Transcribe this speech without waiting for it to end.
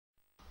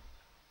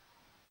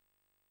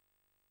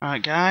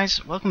Alright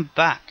guys, welcome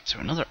back to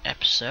another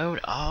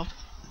episode of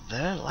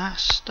The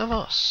Last of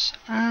Us.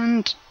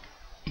 And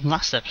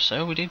last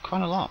episode we did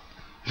quite a lot.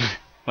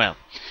 Well,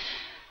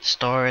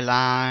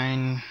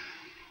 storyline,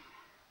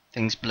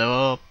 things blew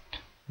up,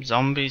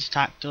 zombies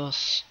attacked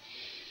us,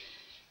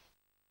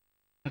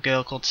 a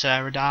girl called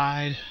Sarah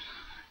died,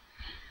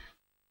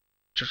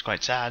 which was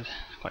quite sad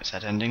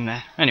ending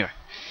there. Anyway,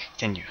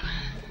 continue.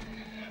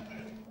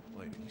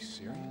 Wait, are you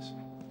serious?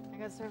 I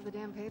got served the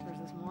damn papers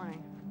this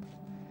morning.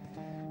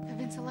 I've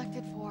been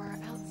selected for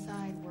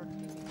outside work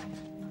duty.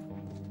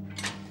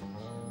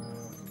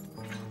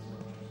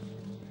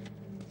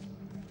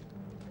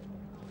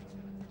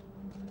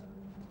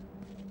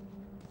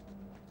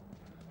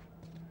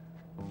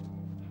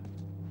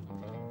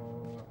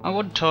 I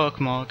would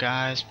talk more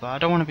guys, but I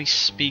don't want to be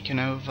speaking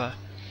over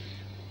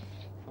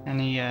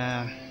any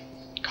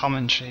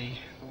commentary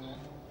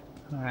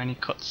or any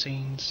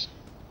cutscenes.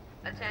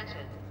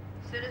 Attention.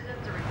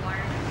 Citizens are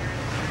required to carry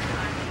a certain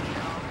ID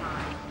at all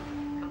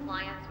times.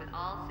 Compliance with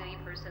all city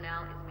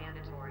personnel is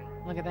mandatory.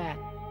 Look at that.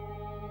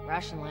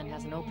 Ration line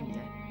hasn't opened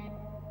yet.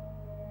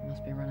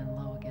 Must be running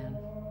low again.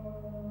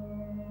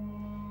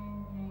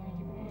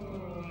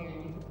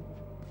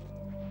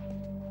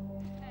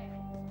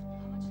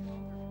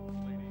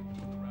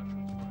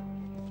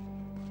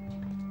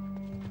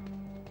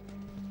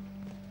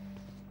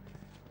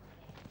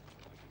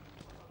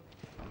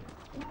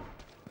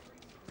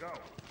 Go.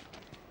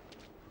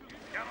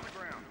 Down on the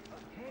ground.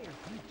 Hey,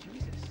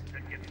 Jesus.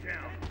 Then get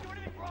down. Do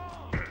anything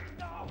wrong!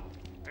 No!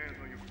 Hands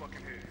on your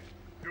fucking head.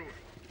 Do it.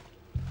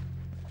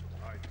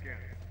 Alright, scan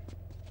it.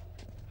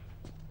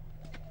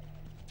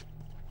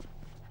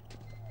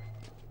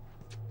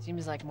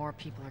 Seems like more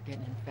people are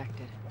getting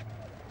infected.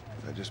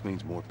 That just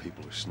means more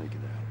people are sneaking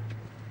out.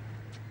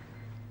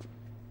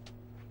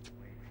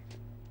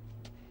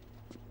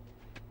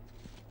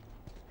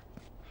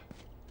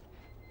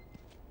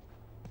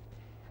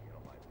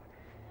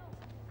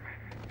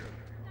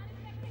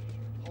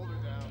 Hold her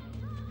down.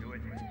 Do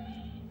it.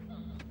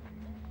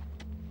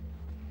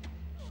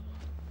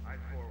 Eyes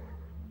forward.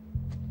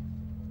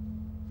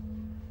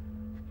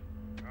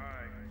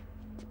 Alright.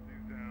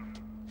 Knees down.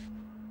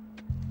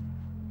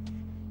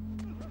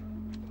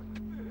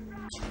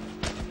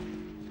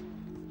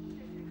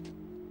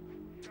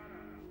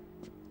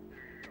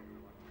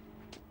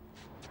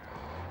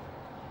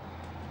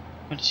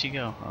 Where did she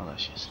go? Oh, there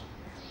she is.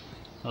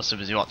 I was so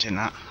busy watching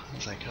that. I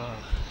was like, oh,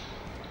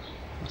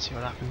 let's see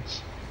what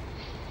happens.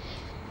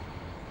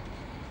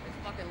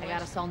 I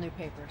got us all new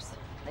papers.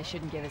 They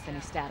shouldn't give us any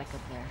static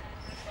up there.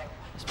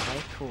 Just play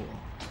it cool.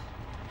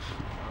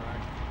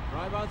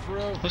 Drive on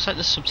through. Looks like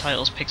the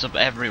subtitles picks up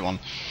everyone.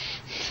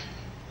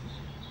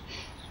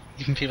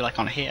 Even people I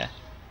can't hear.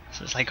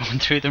 So it's like going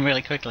through them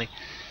really quickly.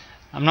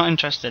 I'm not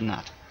interested in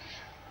that.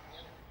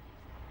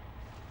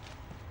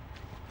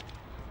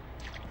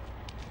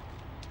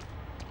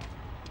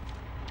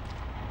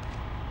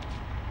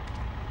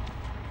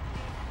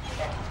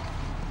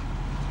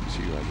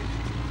 See you later.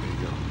 There you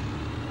go.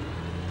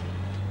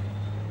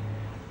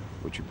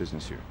 What's your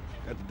business here?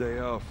 Got the day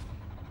off.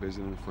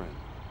 Visiting a friend.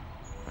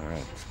 All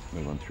right,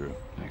 move on through.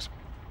 Thanks.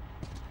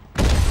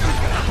 Get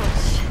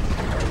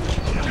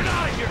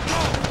out of here!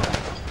 Go!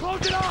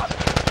 Close it up!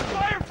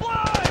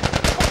 Fireflies!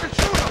 Fucking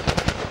shoot them!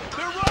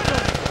 They're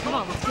running! Come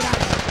on, let's get out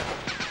of here.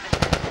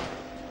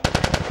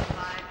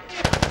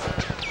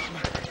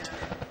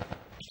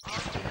 All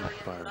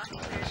civilians Fire must flies.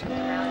 evacuate the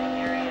surrounding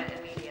area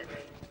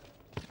immediately.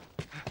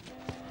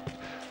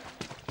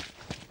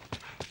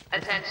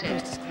 Attention.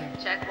 Coast is clear.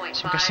 Checkpoint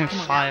So I'm 5 guessing is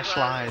now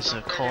fireflies closed are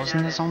until further causing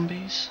the notice.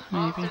 zombies, All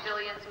maybe?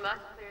 civilians must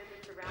clear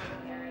the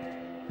surrounding area.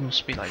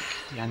 Must be like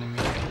the enemy,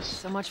 because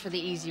So much for the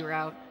easy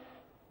route.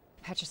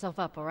 Patch yourself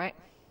up, alright?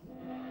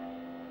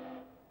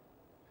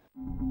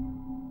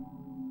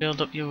 build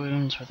up your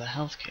wounds with a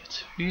health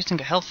kit. Using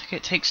a health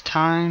kit takes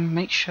time.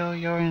 Make sure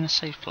you're in a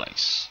safe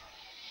place.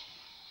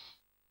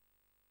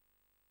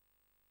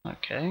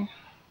 Okay.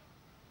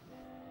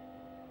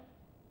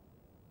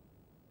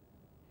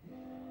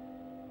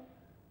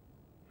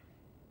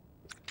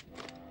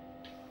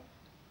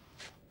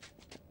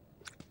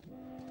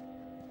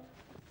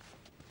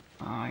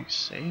 I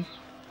see.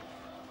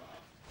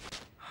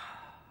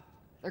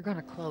 They're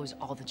gonna close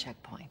all the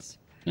checkpoints.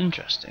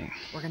 Interesting.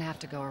 We're gonna have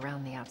to go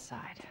around the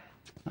outside.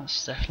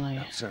 That's definitely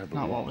Outside the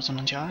not wall. what was on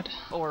Uncharted.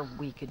 Or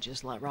we could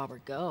just let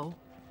Robert go.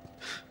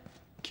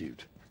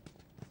 Cute.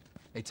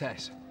 Hey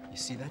Tess, you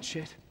see that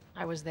shit?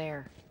 I was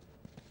there.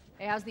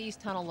 Hey, how's the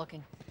east tunnel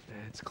looking?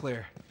 It's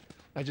clear.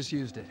 I just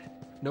used it.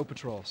 No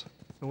patrols.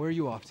 And where are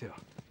you off to?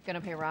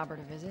 Gonna pay Robert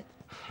a visit?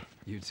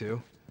 You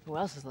too? Who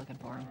else is looking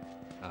for him?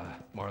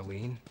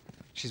 Marlene?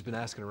 She's been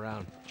asking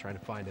around, trying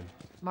to find him.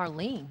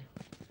 Marlene?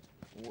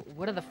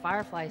 What do the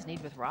Fireflies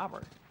need with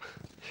Robert?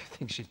 You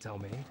think she'd tell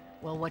me?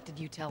 Well, what did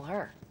you tell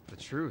her? The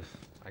truth.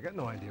 I got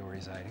no idea where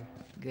he's hiding.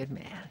 Good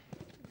man.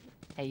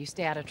 Hey, you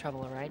stay out of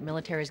trouble, all right?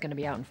 Military's gonna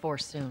be out in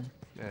force soon.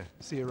 Yeah,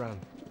 see you around.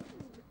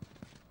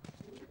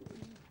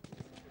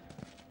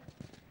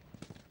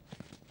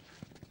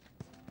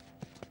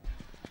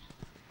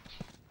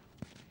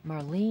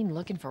 Marlene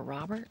looking for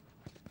Robert?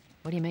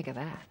 What do you make of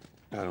that?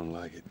 I don't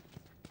like it.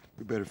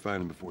 We better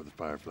find him before the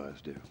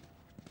Fireflies do.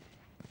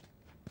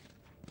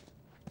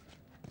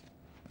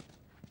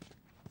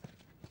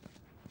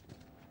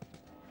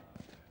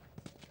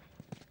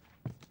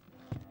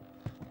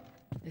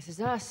 This is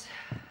us.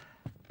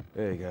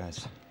 Hey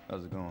guys,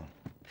 how's it going?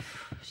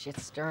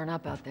 Shit's stirring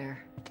up out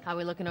there. How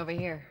we looking over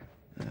here?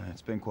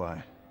 It's been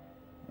quiet.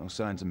 No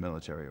signs of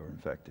military or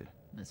infected.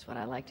 That's what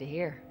I like to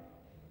hear.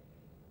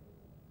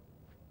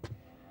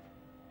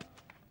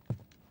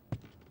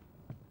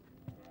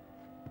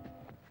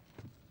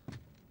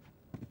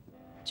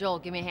 Joel,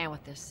 give me a hand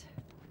with this.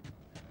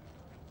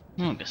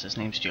 I guess his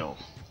name's Joel.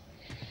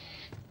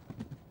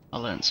 I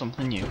learned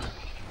something new.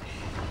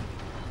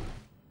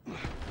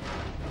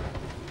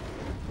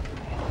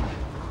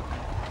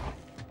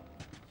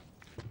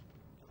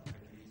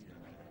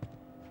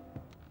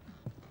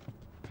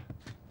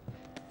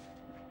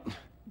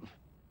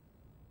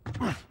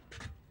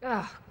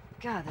 Oh,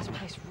 God, this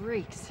place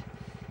reeks.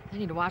 I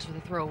need to watch what they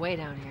throw away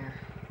down here.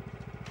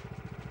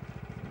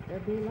 There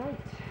be light.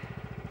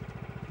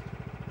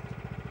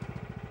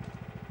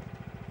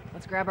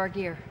 Let's grab our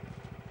gear.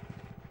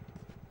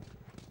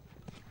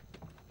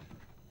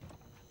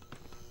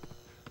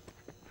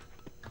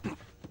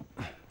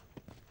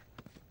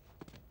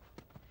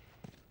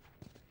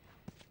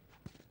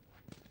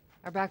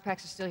 Our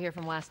backpacks are still here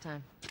from last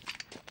time.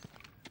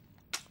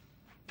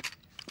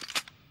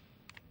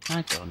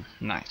 Right done.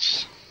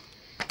 Nice.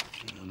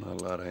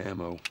 Not a lot of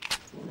ammo.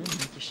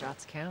 Make your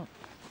shots count.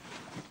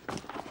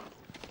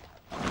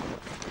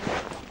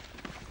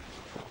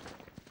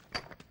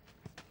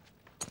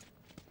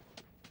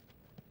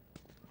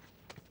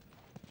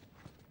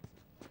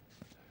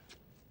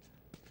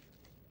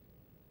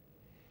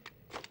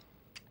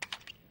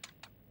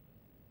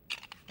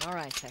 All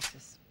right,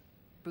 Texas.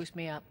 Boost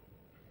me up.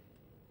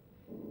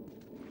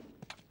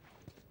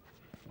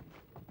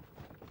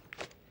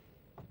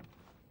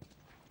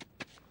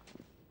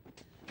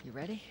 You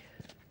ready?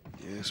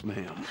 Yes,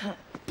 ma'am.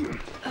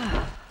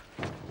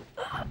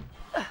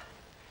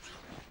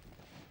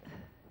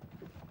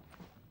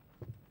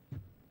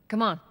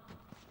 Come on.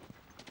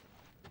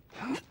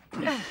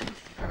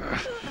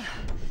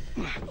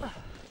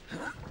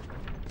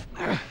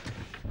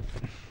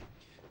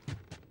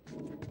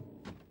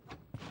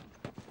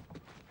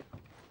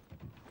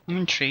 I'm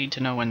intrigued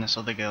to know when this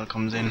other girl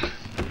comes in.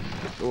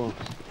 Go on.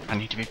 I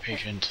need to be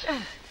patient.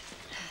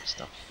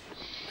 Stuff.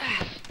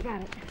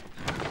 Got it.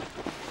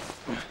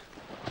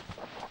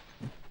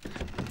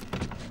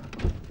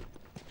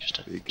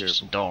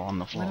 Just a door on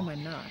the floor. When am I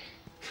not?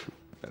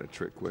 That a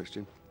trick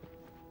question?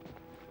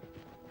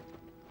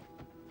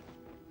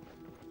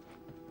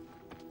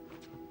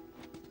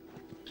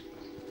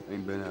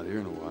 Ain't been out here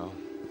in a while.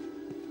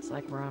 It's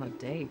like we're on a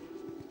date.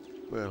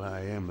 Well,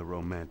 I am the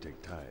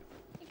romantic type.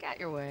 You got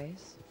your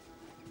ways.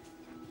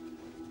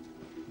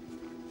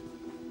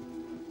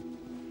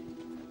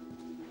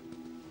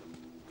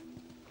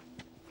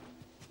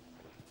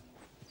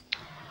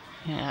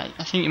 Yeah,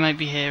 I think you might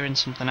be hearing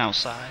something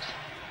outside.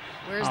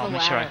 Where's I'll the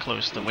make ladder? sure I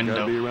close the Gotta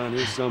window be around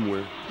here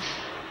somewhere.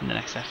 in the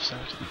next episode.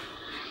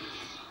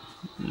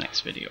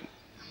 Next video.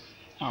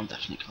 I'll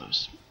definitely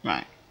close.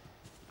 Right.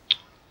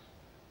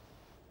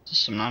 Is this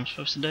something I'm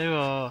supposed to do,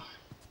 or...?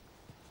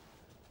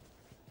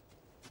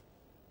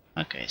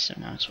 Okay,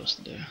 something I'm supposed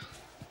to do.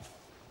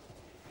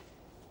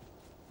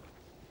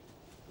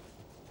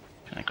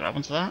 Can I grab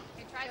onto that?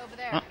 Hey, try over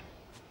there. Oh.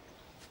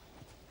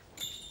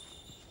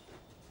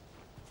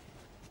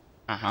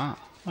 Uh-huh.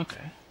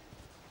 Okay.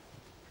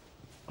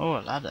 Oh,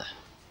 a ladder.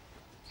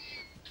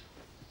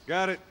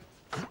 Got it.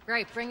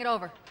 Great, bring it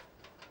over.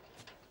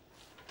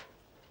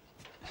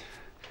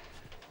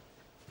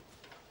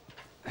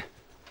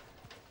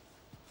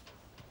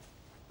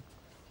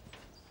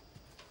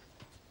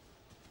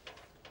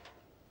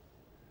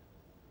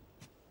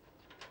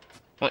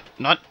 What?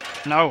 Not?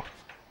 No!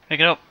 Pick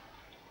it up!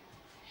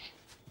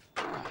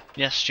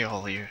 Yes,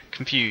 Joel, you're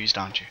confused,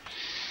 aren't you?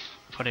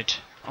 Put it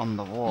on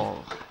the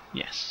wall.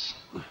 Yes.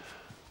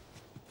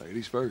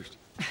 Ladies first.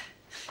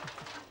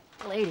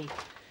 Lady,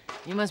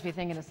 you must be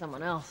thinking of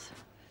someone else.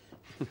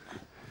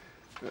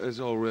 It's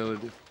all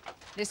relative.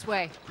 This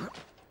way.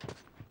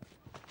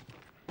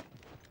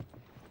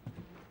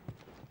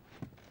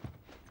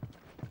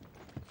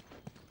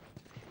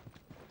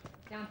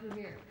 Down through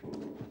here.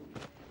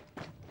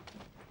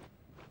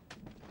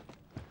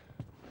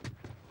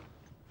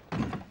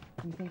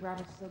 You think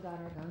Robert's still got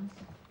our guns?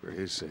 For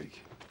his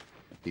sake,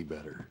 he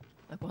better.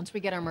 Look, once we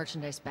get our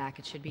merchandise back,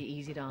 it should be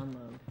easy to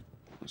unload.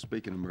 Well,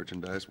 speaking of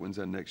merchandise, when's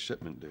that next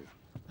shipment due?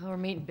 Oh, we're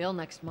meeting Bill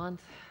next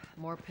month.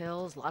 More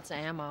pills, lots of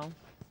ammo.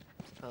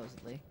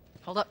 Supposedly.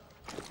 Hold up.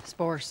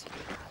 Spores.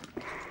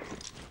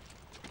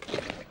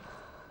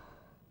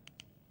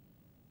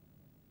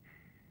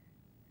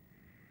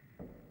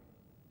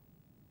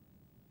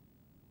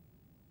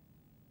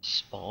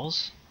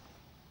 Spores?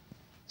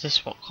 Is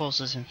this what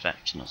causes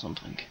infection or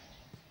something?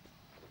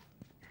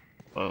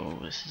 Oh,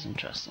 this is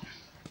interesting.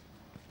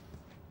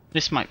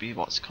 This might be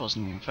what's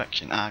causing the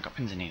infection. Ah, I got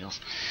pins and needles.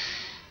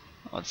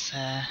 What's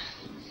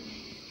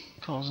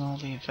causing all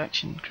the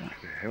infection crap?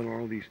 Where the hell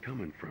are all these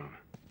coming from?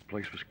 The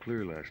place was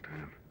clear last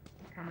time.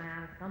 Coming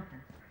out of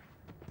something.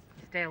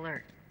 You stay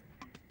alert.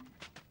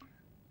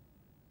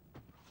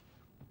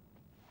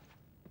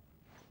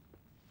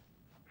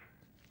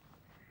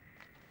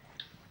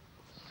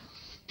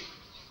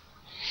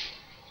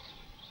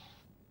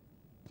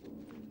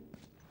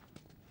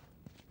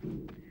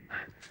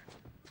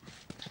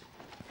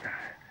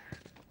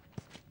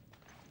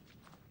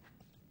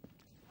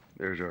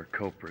 There's our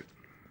culprit.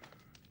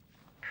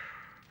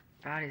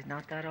 Body's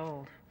not that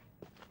old.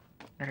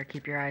 Better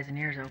keep your eyes and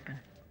ears open.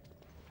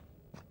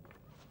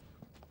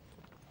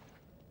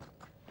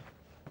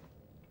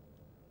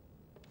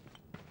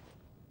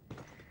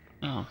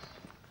 Oh,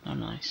 oh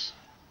nice.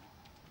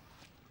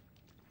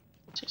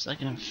 So it's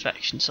like an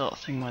infection sort of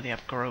thing where they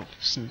have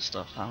growths and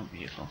stuff. How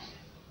beautiful.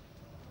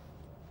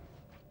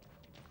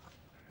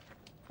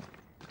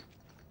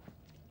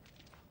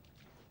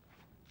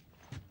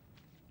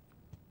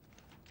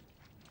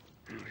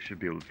 We should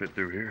be able to fit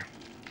through here.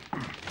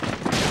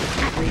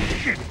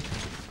 Shit!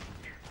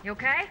 You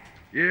okay?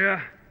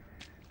 Yeah.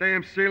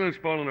 Damn ceiling's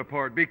falling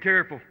apart. Be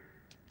careful.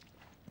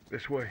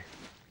 This way.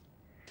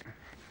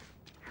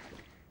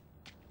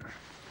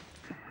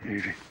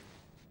 Easy.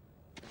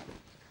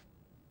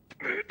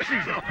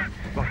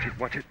 Watch it,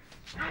 watch it.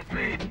 Help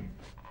me.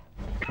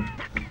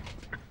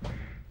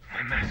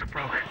 My mask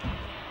broke.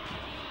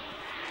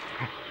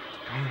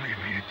 Don't leave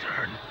me to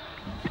turn.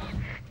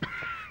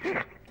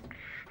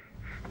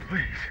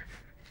 Please.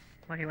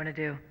 What do you want to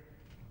do?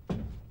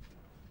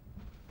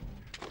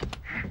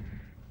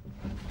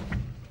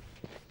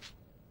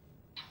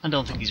 I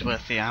don't think he's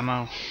worth the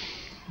ammo.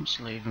 Just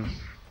leave him.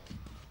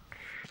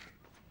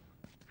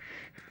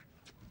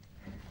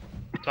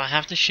 Do I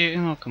have to shoot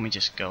him or can we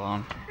just go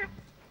on?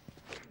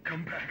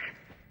 Come back.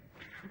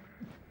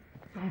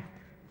 Don't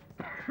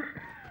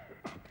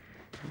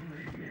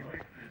leave me like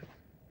this.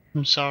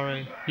 I'm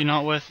sorry, you're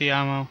not worth the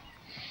ammo.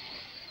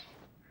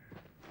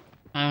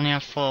 I only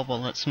have 4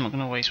 bullets, I'm not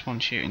going to waste one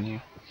shooting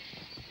you.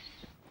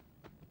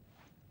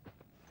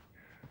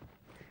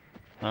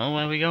 Oh,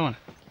 where are we going?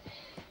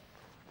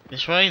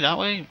 This way? That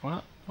way?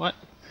 What? What?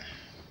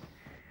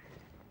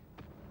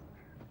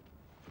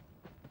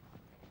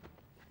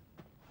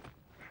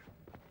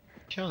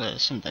 Surely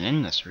there's something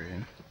in this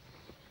room.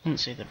 I didn't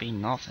see there be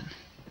nothing.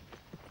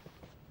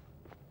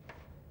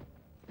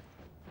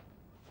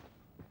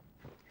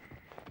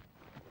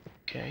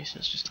 Okay, so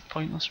it's just a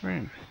pointless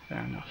room. Fair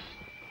enough.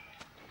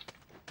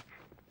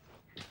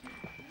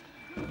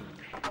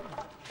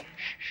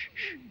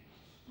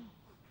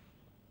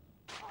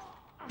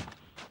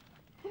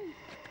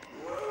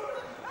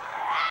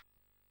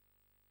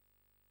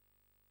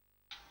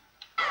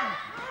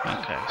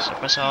 Okay, so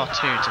press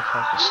R2 to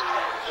focus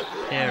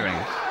hearing.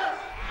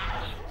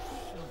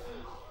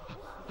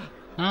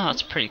 Oh,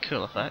 that's a pretty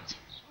cool effect.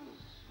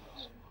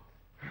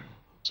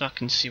 So I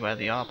can see where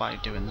they are by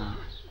doing that.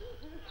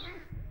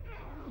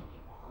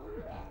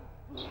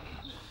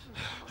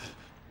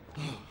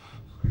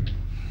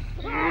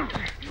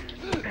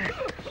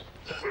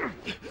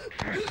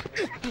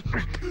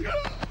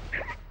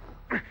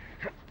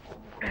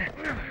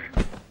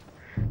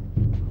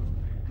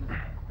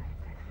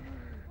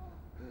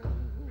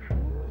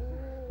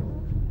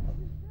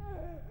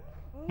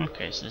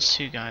 Okay, so there's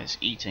 2 guys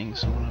eating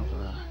someone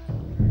over there.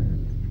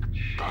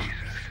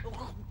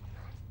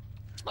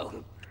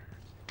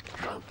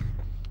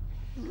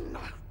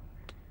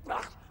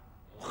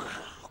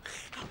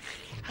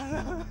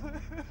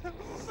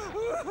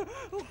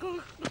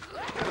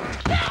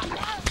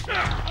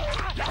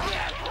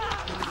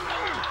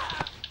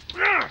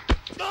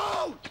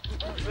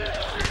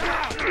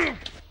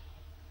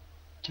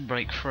 To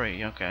break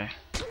free, okay.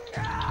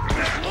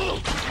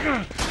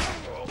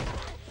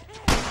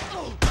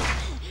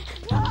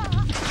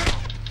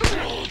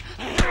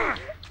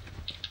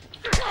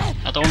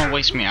 I don't want to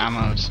waste my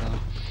ammo, so...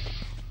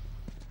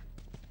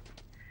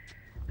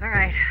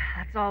 Alright,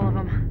 that's all of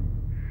them.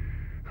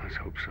 Let's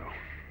hope so.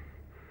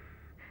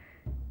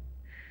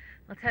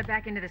 Let's head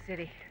back into the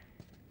city.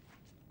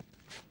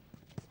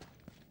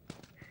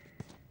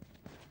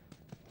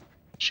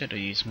 Should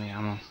have used my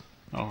ammo.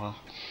 Oh well.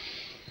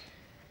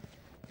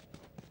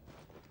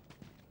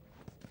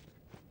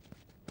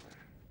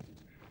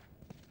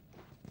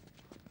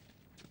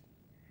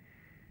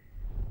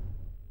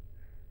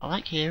 I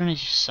like hearing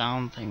his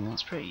sound thing,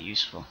 that's pretty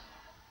useful.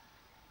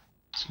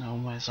 To know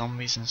where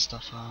zombies and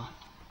stuff are.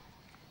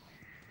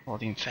 Or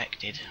the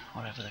infected,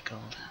 whatever they're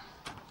called.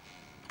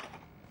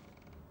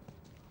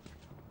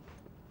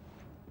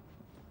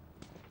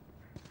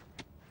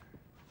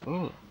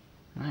 Ooh,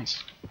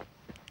 nice.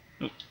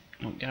 Ooh,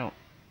 don't get out.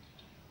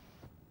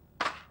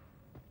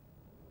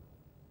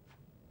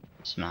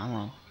 Some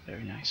ammo,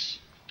 very nice.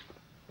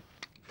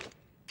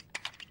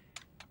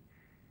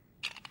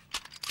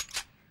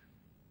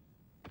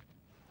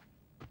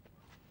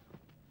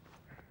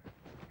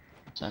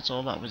 So that's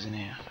all that was in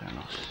here, fair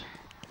enough.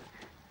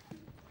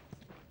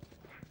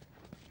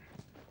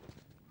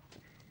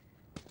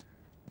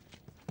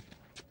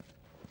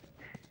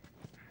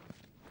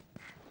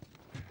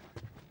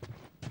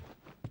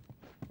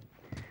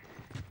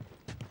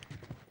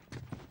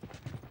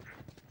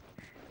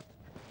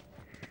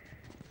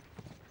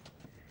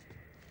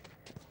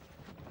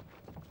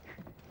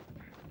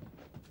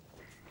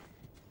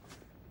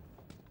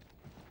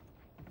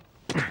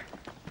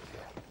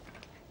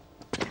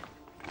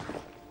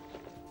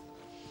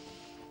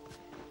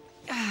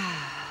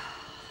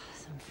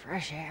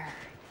 fresh air.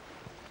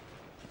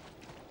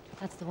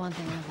 That's the one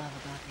thing I love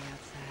about the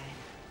outside.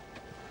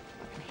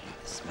 I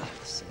hate the smell of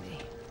the city.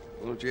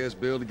 Why don't you ask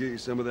Bill to get you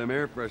some of them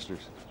air fresheners?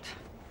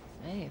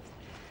 Hey, if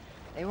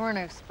they weren't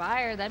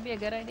expired, that'd be a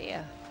good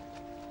idea.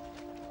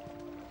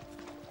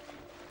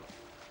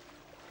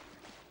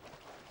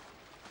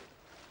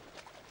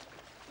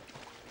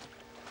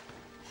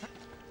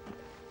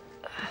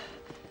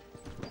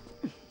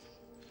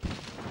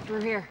 Through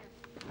here.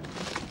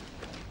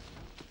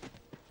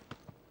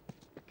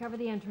 Cover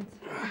the entrance.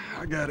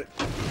 I got it.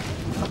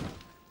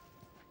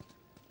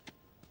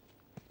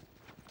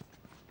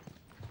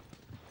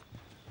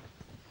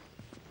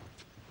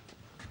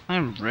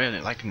 I'm really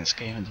liking this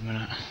game at the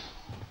minute.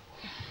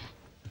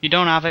 If you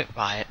don't have it,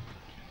 buy it.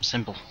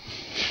 Simple.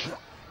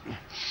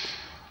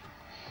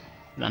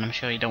 Then I'm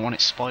sure you don't want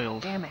it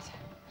spoiled. Damn it.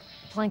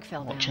 Plank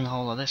fell down. Watching the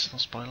whole of this will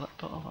spoil it,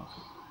 but oh well.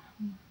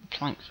 The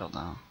plank fell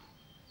down.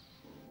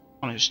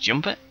 Want to just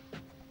jump it?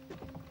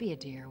 Be a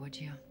dear, would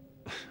you?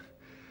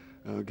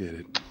 I'll get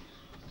it.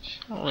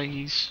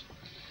 Please.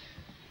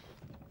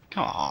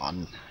 Come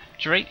on.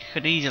 Drake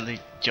could easily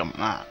jump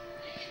that.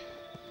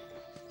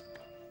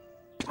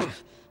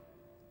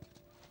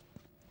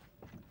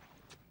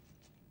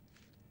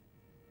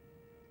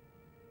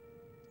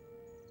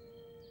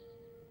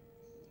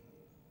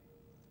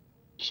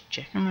 Just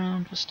checking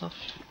around for stuff.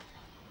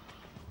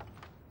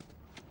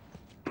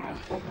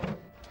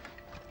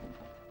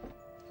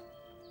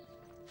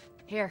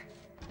 Here,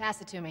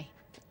 pass it to me.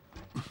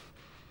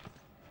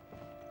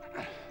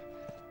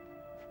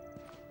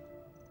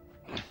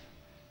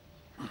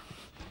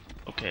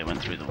 Okay,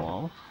 went through the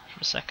wall for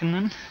a second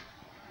then.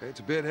 It's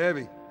a bit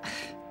heavy.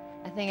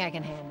 I think I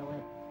can handle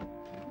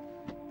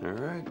it. All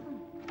right.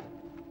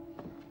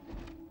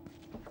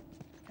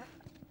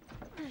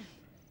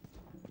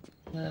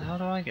 How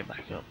do I get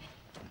back up?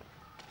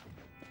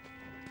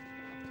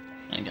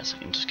 I guess I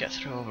can just get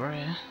through over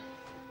here.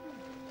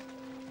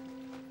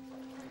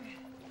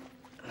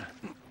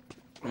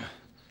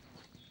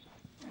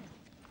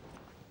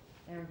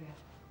 There we go.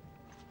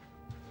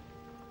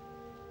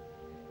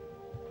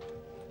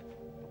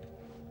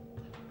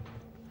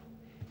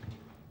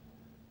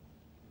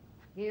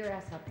 Get your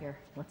ass up here.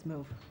 Let's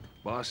move.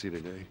 Bossy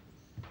today.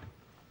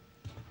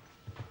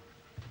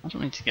 I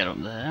don't need to get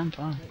up there, I'm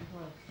fine.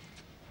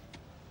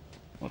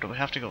 Or do we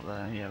have to go up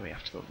there? Yeah, we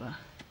have to go up there.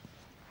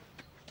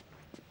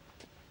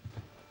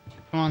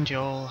 Come on,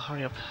 Joel,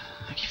 hurry up.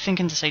 I keep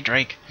thinking to say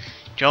Drake.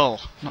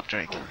 Joel, not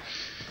Drake.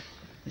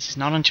 This is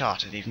not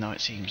Uncharted, even though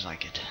it seems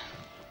like it.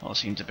 Or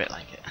seems a bit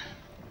like it.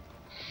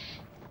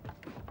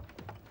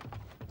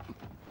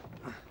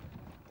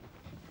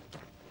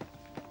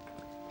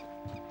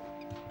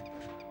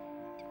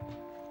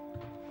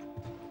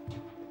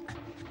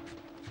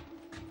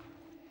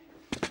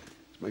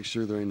 Let's make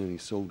sure there ain't any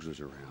soldiers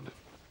around.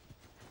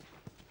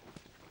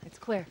 It's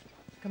clear.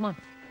 Come on.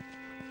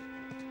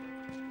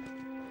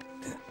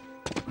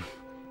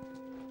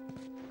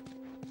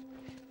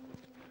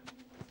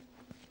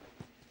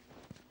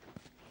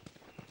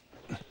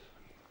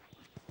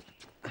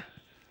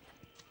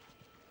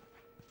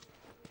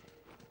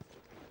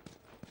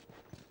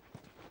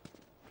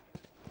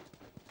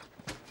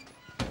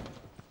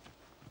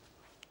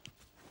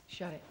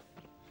 Shut it.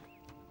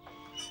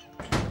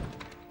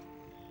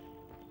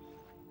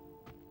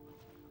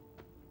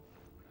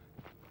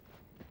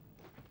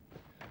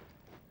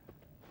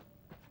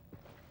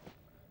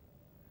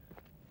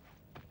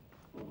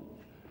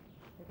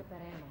 Pick up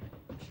that ammo.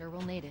 I'm sure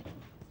we'll need it.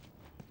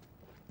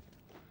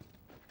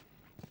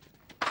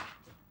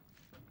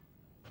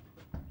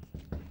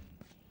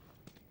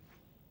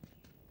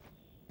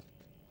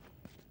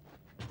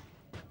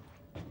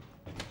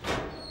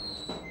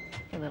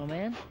 Hey, little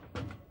man.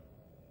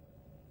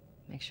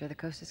 Make sure the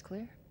coast is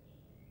clear.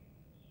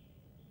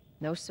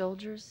 No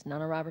soldiers,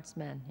 none of Robert's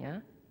men, yeah?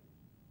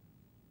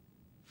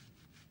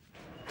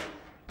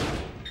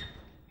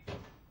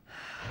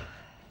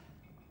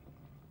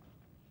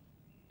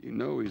 You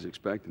know he's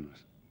expecting us.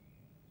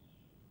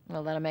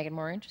 Well, that'll make it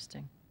more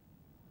interesting.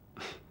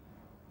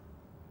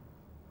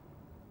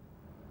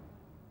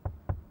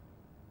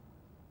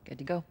 Good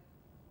to go.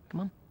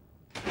 Come on.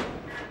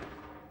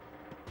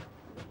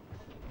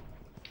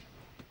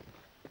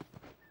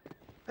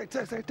 Hey,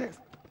 Tess, hey, Tess.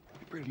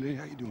 Hey, pretty lady,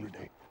 how you doing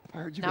today? I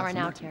heard you Not got right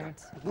some now,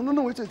 merchandise. Terrence.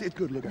 No, it's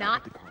good. Look, Not I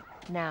got the car.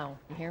 now.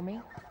 You hear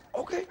me?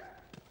 Okay.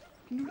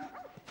 Can you do that?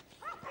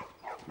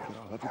 You got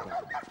all of your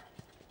car.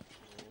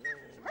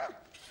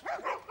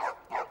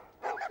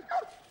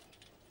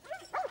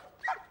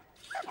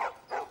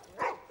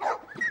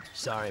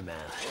 Sorry,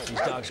 man. These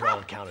dogs are all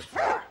accounted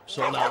for.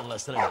 Sold out in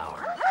less than an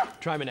hour.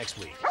 Try me next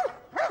week.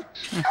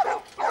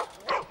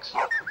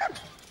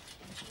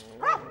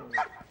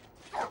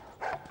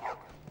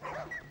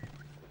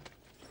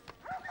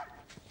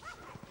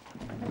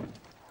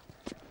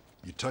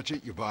 You touch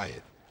it, you buy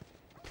it.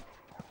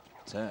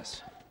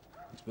 Tess,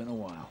 it's been a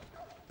while.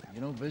 You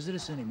don't visit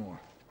us anymore.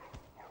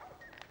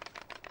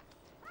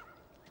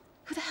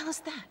 Who the hell is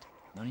that?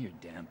 None of your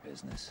damn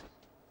business.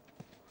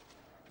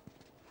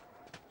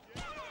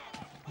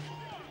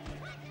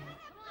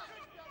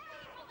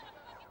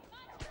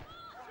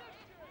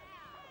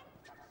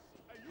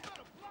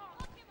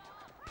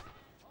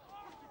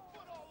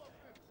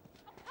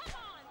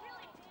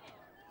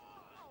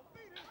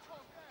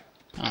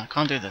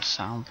 can't do the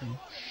sound thing.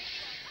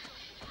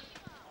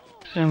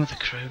 Put in with the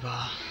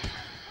crowbar.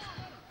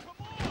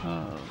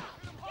 Oh.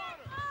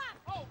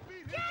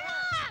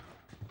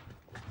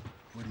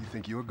 Where do you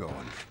think you're going?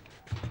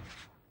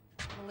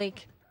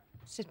 Malik,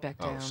 sit back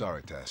down. Oh,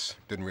 sorry, Tess.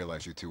 Didn't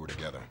realize you two were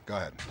together. Go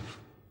ahead.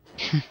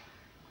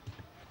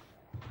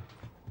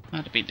 I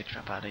had to beat the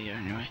crap out of you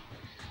anyway.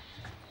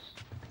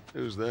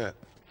 Who's that?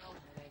 No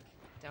headache.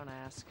 Don't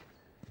ask.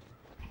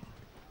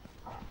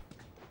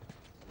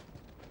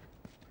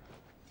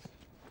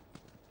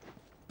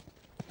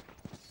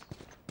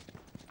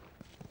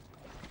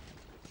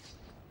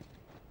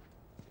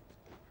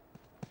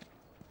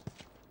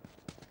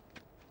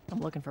 I'm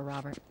looking for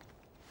Robert.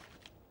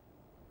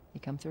 You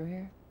come through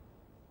here?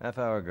 Half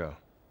hour ago.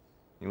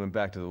 He went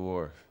back to the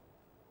wharf.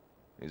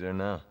 He's there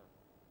now.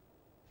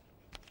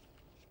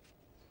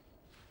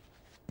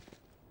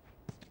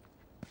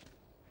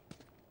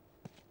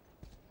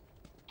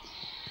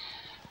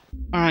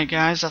 Alright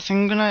guys, I think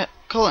I'm gonna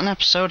call it an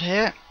episode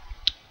here.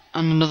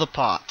 And another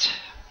part.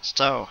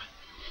 So,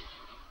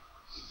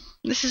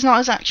 this is not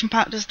as action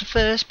packed as the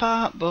first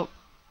part, but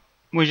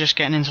we're just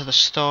getting into the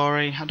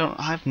story.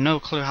 I have no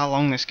clue how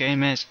long this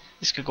game is.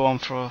 This could go on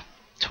for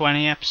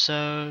 20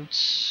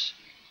 episodes,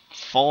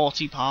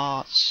 40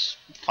 parts,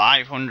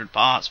 500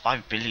 parts,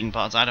 5 billion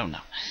parts, I don't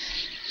know.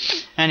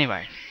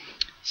 Anyway,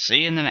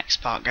 see you in the next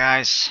part,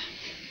 guys.